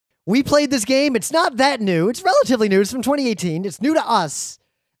we played this game. It's not that new. It's relatively new. It's from 2018. It's new to us.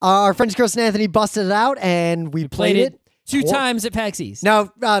 Our friends Chris and Anthony busted it out, and we played it. 2 times at PAX East.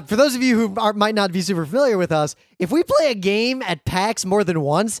 Now, for those of you who might not be super familiar with us, if we play a game at PAX more than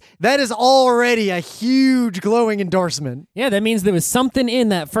once, that is already a huge glowing endorsement. Yeah, that means there was something in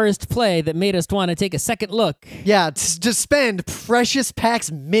that first play that made us want to take a second look. Yeah, to spend precious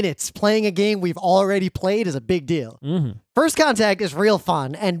PAX minutes playing a game we've already played is a big deal. First Contact is real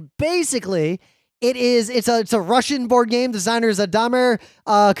fun, and basically, it's a Russian board game. Designer is Damir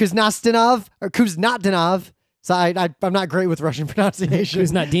Kuznetsov. So I'm not great with Russian pronunciation.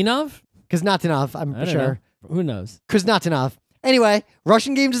 Kuznetsov? Kuznetsov, I'm sure. Who knows? Kuznetsov. Anyway,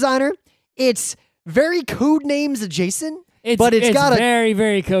 Russian game designer. It's very Codenames adjacent, but it's got very,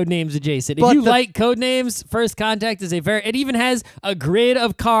 very Codenames adjacent. If you like Codenames, First Contact is it even has a grid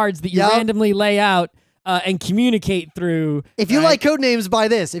of cards that you randomly lay out and communicate through. If you like Codenames, buy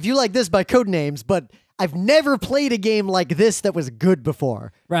this. If you like this, buy Codenames, but I've never played a game like this that was good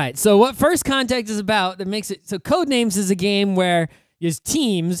before. Right. So what First Contact is about that makes it... So Codenames is a game where there's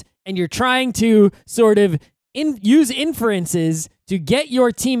teams and you're trying to sort of use inferences to get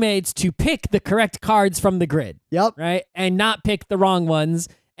your teammates to pick the correct cards from the grid. Yep. Right? And not pick the wrong ones.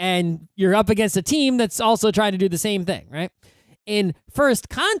 And you're up against a team that's also trying to do the same thing, right? In First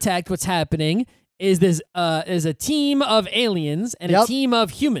Contact, what's happening is there's a team of aliens and a team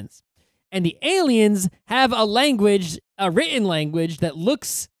of humans. And the aliens have a language, a written language, that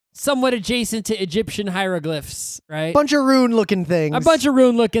looks somewhat adjacent to Egyptian hieroglyphs, right? Bunch of rune-looking things. A bunch of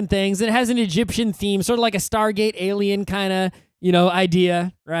rune-looking things. It has an Egyptian theme, sort of like a Stargate alien kind of,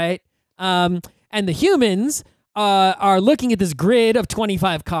 idea, right? And the humans are looking at this grid of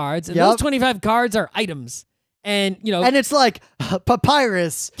 25 cards, and those 25 cards are items. And, And it's like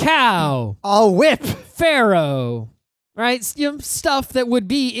papyrus. Cow. A whip. Pharaoh. Right? Stuff that would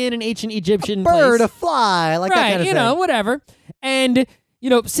be in an ancient Egyptian bird, place. a fly, like that kind of thing. Whatever. And,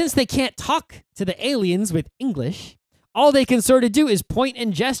 since they can't talk to the aliens with English, all they can sort of do is point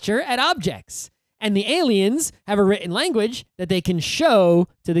and gesture at objects. And the aliens have a written language that they can show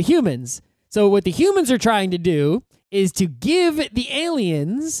to the humans. So what the humans are trying to do is to give the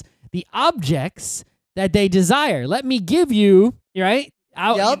aliens the objects that they desire. Let me give you, right?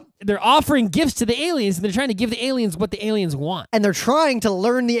 They're offering gifts to the aliens, and they're trying to give the aliens what the aliens want. And they're trying to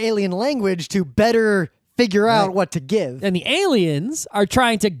learn the alien language to better figure out what to give. And the aliens are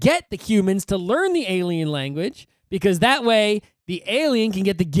trying to get the humans to learn the alien language, because that way the alien can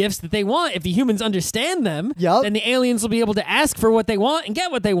get the gifts that they want. If the humans understand them, then the aliens will be able to ask for what they want and get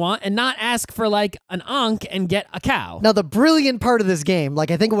what they want, and not ask for like an ankh and get a cow. Now, the brilliant part of this game, I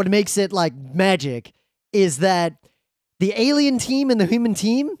think what makes it like magic, is that the alien team and the human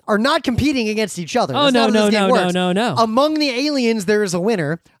team are not competing against each other. Oh, no. Among the aliens, there is a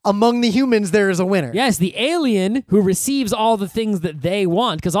winner. Among the humans, there is a winner. Yes, the alien who receives all the things that they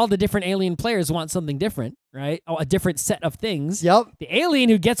want, because all the different alien players want something different, right? A different set of things. Yep. The alien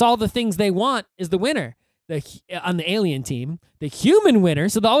who gets all the things they want is the winner on the alien team. The human winner,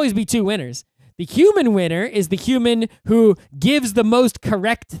 so there'll always be 2 winners. The human winner is the human who gives the most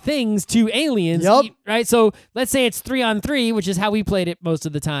correct things to aliens, right? So let's say it's 3-on-3, which is how we played it most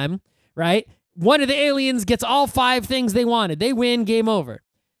of the time, right? One of the aliens gets all 5 things they wanted. They win, game over.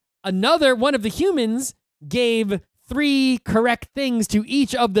 Another one of the humans gave 3 correct things to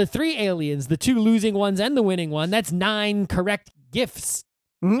each of the 3 aliens, the 2 losing ones and the winning one. That's 9 correct gifts.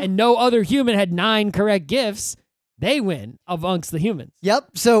 And no other human had 9 correct gifts. They win amongst the humans.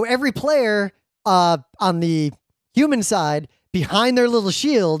 Yep. So every player on the human side, behind their little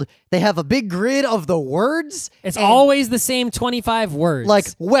shield, they have a big grid of the words. It's always the same 25 words. Like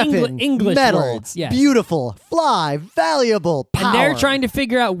weapon, English metal, words. Yes. Beautiful, fly, valuable, power. And they're trying to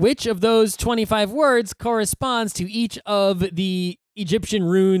figure out which of those 25 words corresponds to each of the Egyptian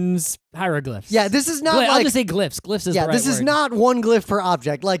runes hieroglyphs. Yeah, this is not I'll just say glyphs. Glyphs is the right this is word. not one glyph per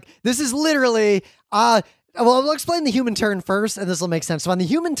object. This is literally... well, I'll explain the human turn first, and this will make sense. So on the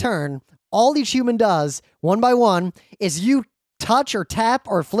human turn, all each human does, one by one, is you touch or tap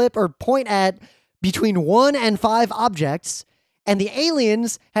or flip or point at between 1 and 5 objects, and the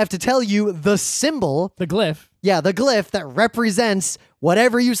aliens have to tell you the symbol. The glyph. Yeah, the glyph that represents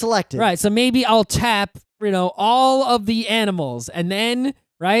whatever you selected. Right, so maybe I'll tap, all of the animals, and then...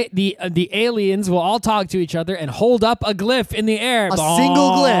 Right? The aliens will all talk to each other and hold up a glyph in the air. A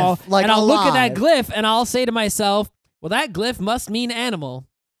single glyph, and I'll look at that glyph and I'll say to myself, well, that glyph must mean animal.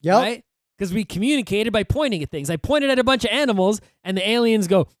 Yep. Right? Because we communicated by pointing at things. I pointed at a bunch of animals, and the aliens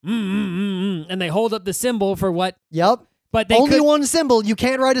go, and they hold up the symbol for what... Yep. But they Only one symbol. You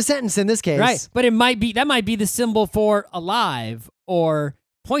can't write a sentence in this case. Right. But that might be the symbol for alive or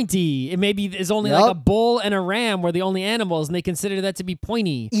pointy. It maybe is only Yep. like a bull and a ram were the only animals, and they consider that to be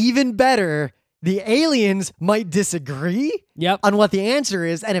pointy. Even better, the aliens might disagree Yep. on what the answer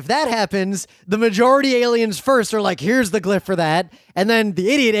is. And if that happens, the majority aliens first are like, here's the glyph for that. And then the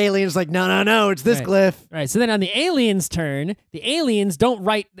idiot aliens like, no, it's this Right. glyph. Right. So then on the aliens' turn, the aliens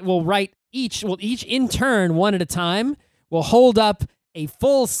will write each in turn, one at a time, will hold up a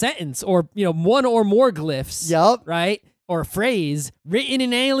full sentence or, one or more glyphs. Yep. Right? Or a phrase written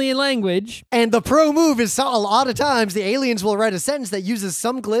in alien language. And the pro move is a lot of times the aliens will write a sentence that uses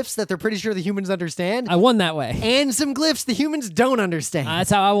some glyphs that they're pretty sure the humans understand. I won that way. And some glyphs the humans don't understand. That's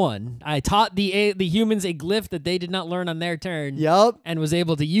how I won. I taught the humans a glyph that they did not learn on their turn. Yep. And was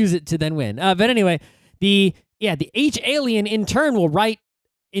able to use it to then win. But anyway, each alien in turn will write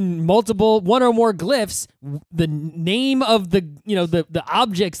in multiple one or more glyphs the name of the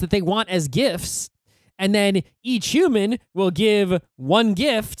objects that they want as gifts. And then each human will give one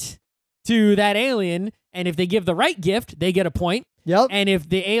gift to that alien. And if they give the right gift, they get a point. Yep. And if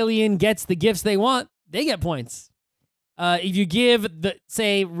the alien gets the gifts they want, they get points. If you give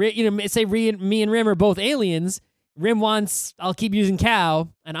me and Rim are both aliens. Rim wants, I'll keep using cow,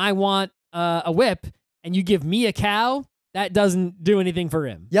 and I want a whip, and you give me a cow, that doesn't do anything for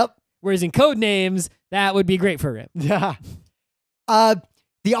Rim. Yep. Whereas in Codenames, that would be great for Rim. Yeah.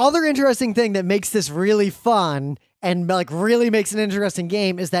 The other interesting thing that makes this really fun and really makes an interesting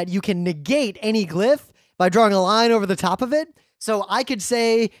game is that you can negate any glyph by drawing a line over the top of it. So I could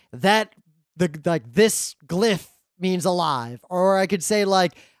say that this glyph means alive, or I could say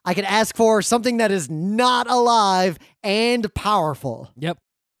I could ask for something that is not alive and powerful. Yep.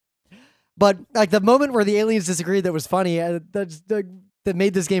 But the moment where the aliens disagreed that was funny, that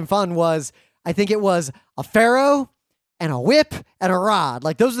made this game fun was, I think it was a pharaoh and a whip and a rod.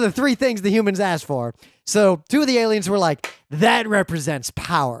 Those are the three things the humans asked for. So two of the aliens were like, that represents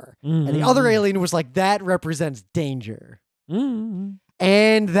power. Mm-hmm. And the other alien was like, that represents danger. Mm-hmm.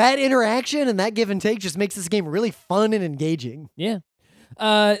 And that interaction and that give and take just makes this game really fun and engaging. Yeah.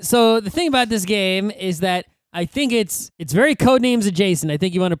 So the thing about this game is that I think it's very Codenames adjacent. I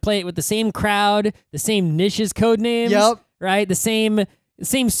think you want to play it with the same crowd, the same niche as Codenames. Yep. Right? The same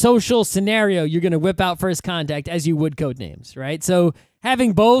social scenario you're going to whip out First Contact as you would Codenames, right? So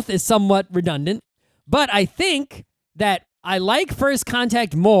having both is somewhat redundant. But I think that I like First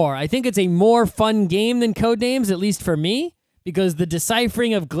Contact more. I think it's a more fun game than Codenames, at least for me, because the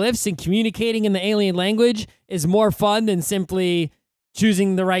deciphering of glyphs and communicating in the alien language is more fun than simply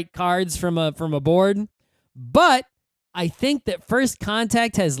choosing the right cards from a board. But I think that First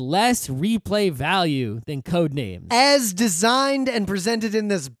Contact has less replay value than Codenames. As designed and presented in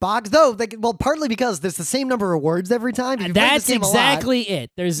this box, though, partly because there's the same number of words every time. That's exactly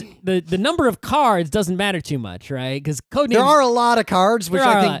it. There's the number of cards doesn't matter too much, right? Because Codenames, there are a lot of cards, which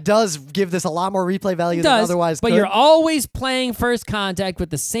I think does give this a lot more replay value than otherwise but could. you're always playing First Contact with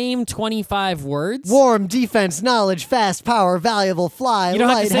the same 25 words. Warm, defense, knowledge, fast, power, valuable, fly, You don't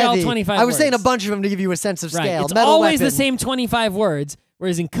light, have to say heavy. all 25 I was saying a words. bunch of them to give you a sense of Right. scale. It's Metal always weapon. the same 25 words,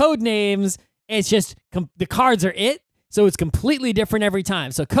 whereas in Codenames, it's just the cards are it, so it's completely different every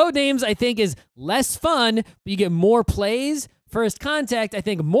time. So Codenames, I think, is less fun, but you get more plays. First Contact, I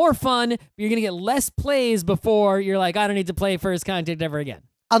think, more fun, but you're going to get less plays before you're like, I don't need to play First Contact ever again.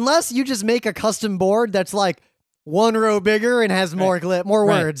 Unless you just make a custom board that's one row bigger and has more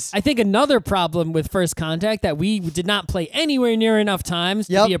words. I think another problem with First Contact that we did not play anywhere near enough times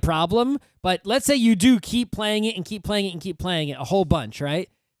to be a problem, but let's say you do keep playing it and keep playing it and keep playing it a whole bunch, right?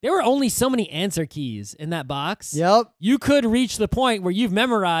 There were only so many answer keys in that box. Yep. You could reach the point where you've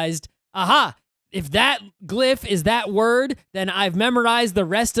memorized, aha, if that glyph is that word, then I've memorized the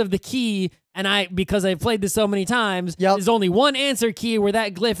rest of the key, and because I've played this so many times, there's only one answer key where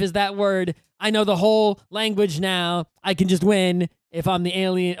that glyph is that word. I know the whole language now. I can just win if I'm the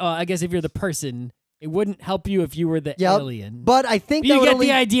alien. I guess if you're the person, it wouldn't help you if you were the alien. But I think you get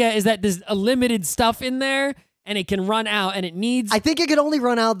the idea is that there's a limited stuff in there, and it can run out, and it needs... I think it could only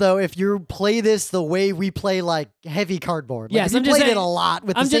run out, though, if you play this the way we play, heavy cardboard. Yes, if you played it a lot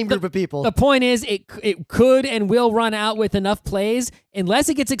with the same group of people. The point is, it could and will run out with enough plays, unless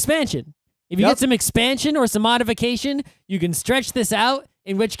it gets expansion. If you get some expansion or some modification, you can stretch this out,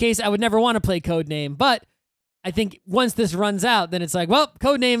 in which case I would never want to play Codename. But I think once this runs out, then it's like, well,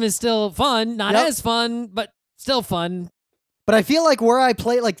 Codename is still fun. Not as fun, but still fun. But I feel like where I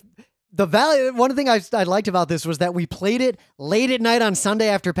play, the value, one thing I liked about this was that we played it late at night on Sunday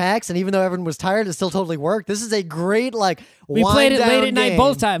after PAX, and even though everyone was tired, it still totally worked. This is a great, we played it late at night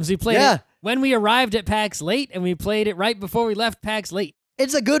both times. We played it when we arrived at PAX late, and we played it right before we left PAX late.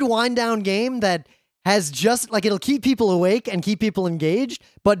 It's a good wind down game that has just like it'll keep people awake and keep people engaged,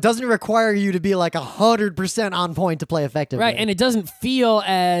 but doesn't require you to be like 100% on point to play effectively. Right, and it doesn't feel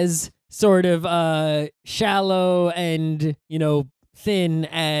as sort of shallow and, thin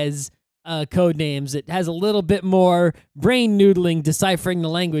as Codenames. It has a little bit more brain noodling, deciphering the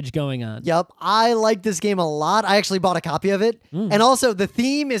language going on. Yep, I like this game a lot. I actually bought a copy of it. And also, the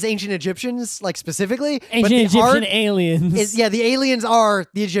theme is ancient Egyptians, like specifically. Ancient Egyptian aliens. The aliens are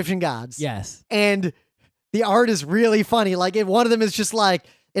the Egyptian gods. Yes. And the art is really funny. Like, one of them is just like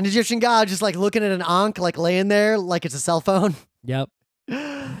an Egyptian god just like looking at an ankh, like laying there like it's a cell phone. Yep.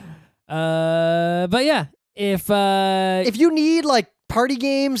 But yeah, if you need like party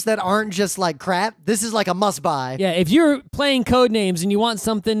games that aren't just like crap, this is like a must buy. Yeah, if you're playing Codenames and you want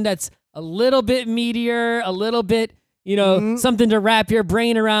something that's a little bit meatier, a little bit, something to wrap your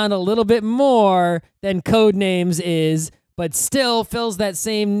brain around a little bit more than Codenames is, but still fills that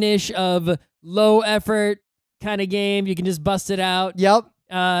same niche of low effort kind of game, you can just bust it out. Yep.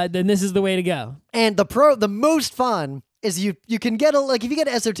 Then this is the way to go. And the most fun is you can get if you get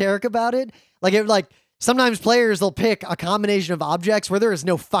esoteric about it, sometimes players, they'll pick a combination of objects where there is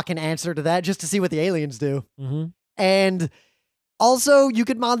no fucking answer to that just to see what the aliens do. And also, you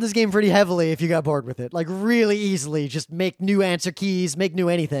could mod this game pretty heavily if you got bored with it. Like, really easily. Just make new answer keys, make new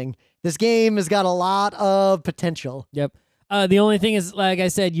anything. This game has got a lot of potential. Yep. The only thing is, like I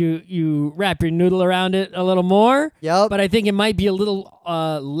said, you wrap your noodle around it a little more. Yep. But I think it might be a little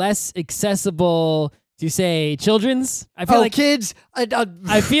less accessible to, say, children's. I feel like kids.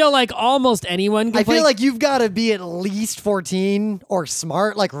 I feel like almost anyone can play. I feel like you've got to be at least 14 or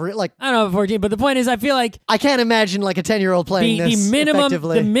smart. I don't know about 14, but the point is, I feel like I can't imagine like a 10-year-old playing this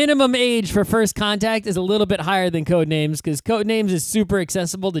effectively. The minimum age for first contact is a little bit higher than Codenames, because Codenames is super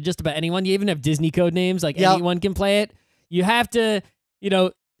accessible to just about anyone. You even have Disney Codenames, like anyone can play it. You have to,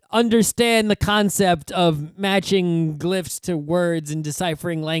 understand the concept of matching glyphs to words and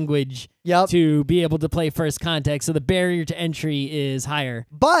deciphering language to be able to play first contact. So the barrier to entry is higher.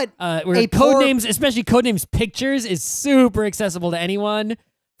 But Codenames, especially Codenames Pictures, is super accessible to anyone.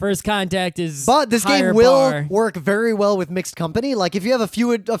 First contact is But this game will work very well with mixed company. Like, if you have a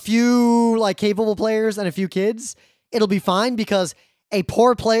few like capable players and a few kids, it'll be fine because a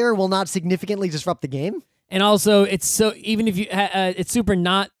poor player will not significantly disrupt the game. And also, even if you it's super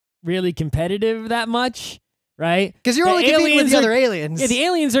not really competitive that much, right? Because you're only competing with the other aliens. Yeah, the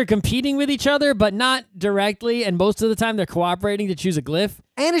aliens are competing with each other, but not directly, and most of the time they're cooperating to choose a glyph.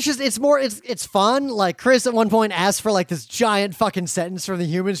 And it's fun. Like, Chris at one point asked for like this giant fucking sentence from the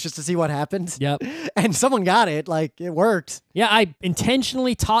humans just to see what happens. Yep. And someone got it. Like, it worked. Yeah, I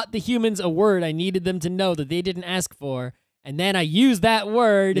intentionally taught the humans a word I needed them to know that they didn't ask for, and then I used that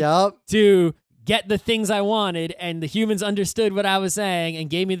word to get the things I wanted, and the humans understood what I was saying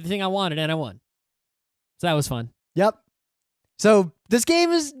and gave me the thing I wanted, and I won. So that was fun. Yep. So this game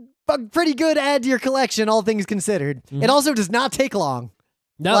is a pretty good add to your collection, all things considered. It also does not take long.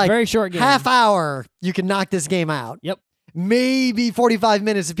 No, very short game. Half hour, you can knock this game out. Yep. Maybe 45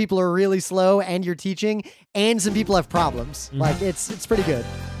 minutes if people are really slow and you're teaching, and some people have problems. Like, it's pretty good.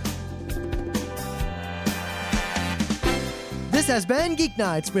 This has been Geek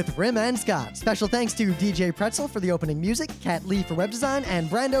Nights with Rim and Scott. Special thanks to DJ Pretzel for the opening music, Kat Lee for web design, and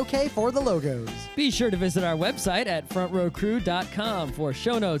Brando K for the logos. Be sure to visit our website at frontrowcrew.com for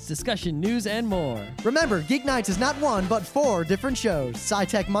show notes, discussion, news, and more. Remember, Geek Nights is not one, but 4 different shows.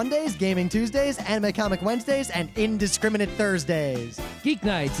 Sci-Tech Mondays, Gaming Tuesdays, Anime Comic Wednesdays, and Indiscriminate Thursdays. Geek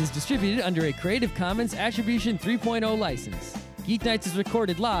Nights is distributed under a Creative Commons Attribution 3.0 license. Geek Nights is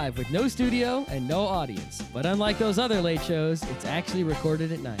recorded live with no studio and no audience. But unlike those other late shows, it's actually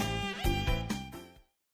recorded at night.